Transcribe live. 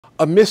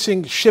A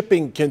missing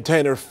shipping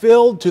container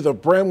filled to the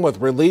brim with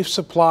relief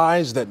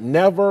supplies that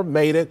never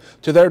made it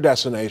to their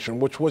destination,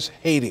 which was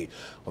Haiti.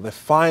 Well, they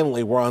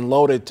finally were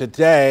unloaded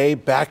today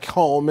back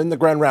home in the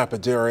Grand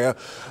Rapids area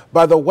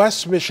by the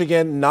West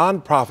Michigan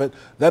nonprofit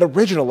that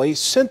originally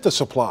sent the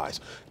supplies.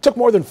 It took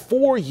more than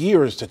 4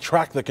 years to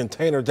track the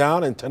container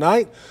down, and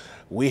tonight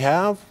we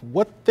have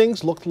what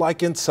things looked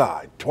like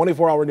inside.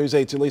 24-hour News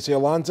 8's Elisia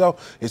Alonso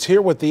is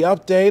here with the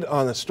update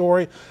on the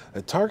story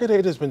that Target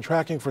 8 has been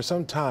tracking for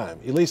some time.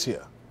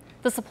 Elisia.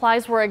 The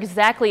supplies were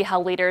exactly how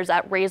leaders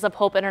at Raise Up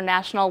Hope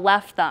International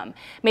left them,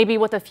 maybe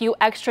with a few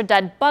extra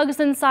dead bugs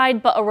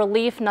inside, but a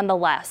relief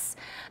nonetheless.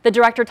 The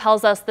director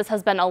tells us this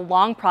has been a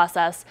long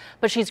process,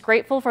 but she's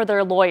grateful for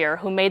their lawyer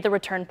who made the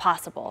return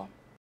possible.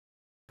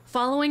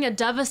 Following a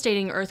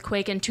devastating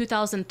earthquake in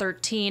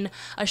 2013,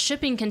 a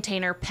shipping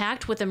container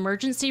packed with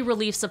emergency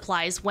relief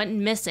supplies went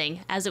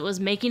missing as it was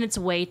making its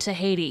way to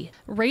Haiti.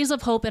 Raise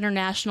Up Hope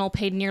International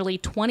paid nearly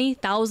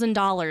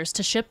 $20,000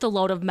 to ship the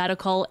load of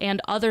medical and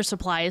other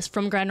supplies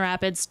from Grand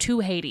Rapids to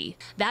Haiti.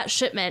 That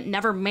shipment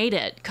never made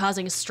it,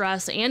 causing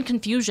stress and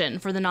confusion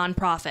for the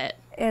nonprofit.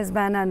 It has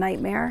been a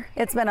nightmare.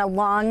 It's been a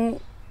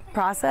long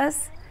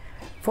process.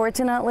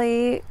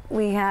 Fortunately,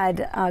 we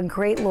had a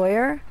great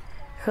lawyer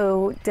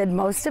who did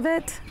most of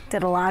it,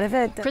 did a lot of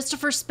it.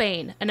 Christopher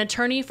Spain, an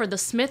attorney for the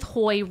Smith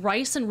Hoy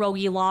Rice and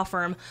Rogie law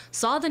firm,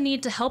 saw the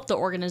need to help the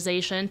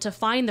organization to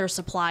find their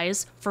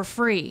supplies for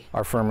free.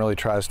 Our firm really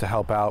tries to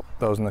help out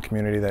those in the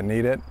community that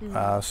need it.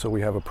 So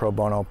we have a pro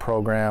bono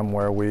program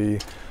where we,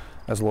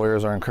 as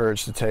lawyers, are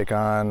encouraged to take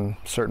on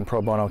certain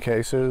pro bono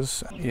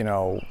cases,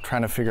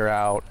 trying to figure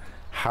out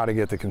how to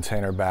get the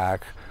container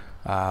back.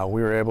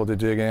 We were able to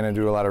dig in and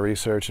do a lot of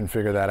research and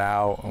figure that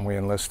out, and we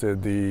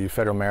enlisted the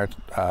Federal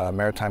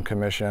Maritime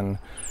Commission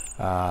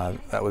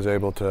that was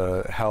able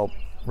to help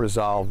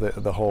resolve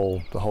the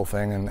whole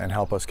thing and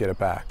help us get it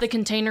back. The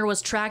container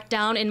was tracked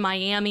down in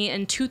Miami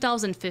in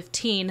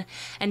 2015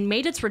 and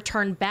made its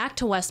return back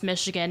to West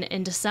Michigan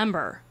in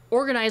December.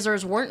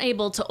 Organizers weren't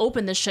able to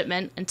open the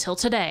shipment until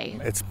today.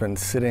 It's been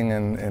sitting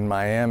in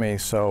Miami,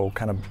 so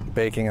kind of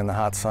baking in the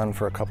hot sun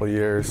for a couple of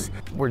years.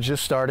 We're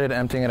just started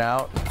emptying it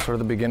out, sort of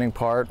the beginning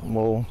part.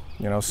 We'll,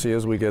 see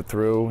as we get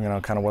through,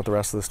 kind of what the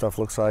rest of the stuff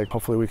looks like.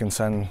 Hopefully we can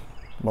send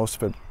most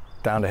of it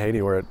down to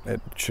Haiti where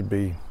it should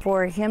be.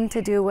 For him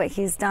to do what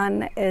he's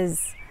done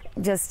is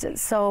just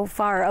so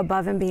far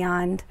above and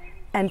beyond,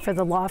 and for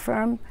the law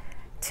firm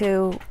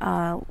to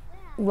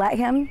let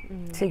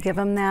him, to give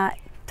him that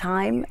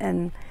time,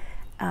 and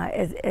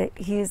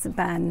he's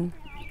been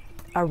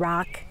a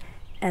rock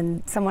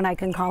and someone I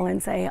can call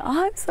and say,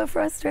 oh, I'm so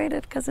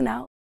frustrated because of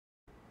now.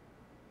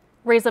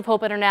 Raise Up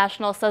Hope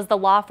International says the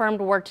law firm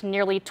worked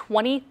nearly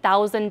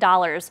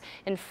 $20,000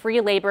 in free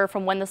labor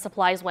from when the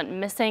supplies went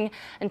missing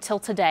until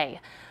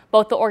today.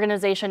 Both the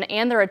organization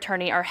and their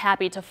attorney are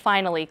happy to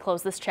finally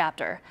close this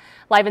chapter.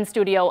 Live in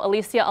studio,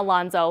 Elisia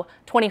Alonso,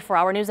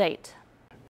 24-hour News 8.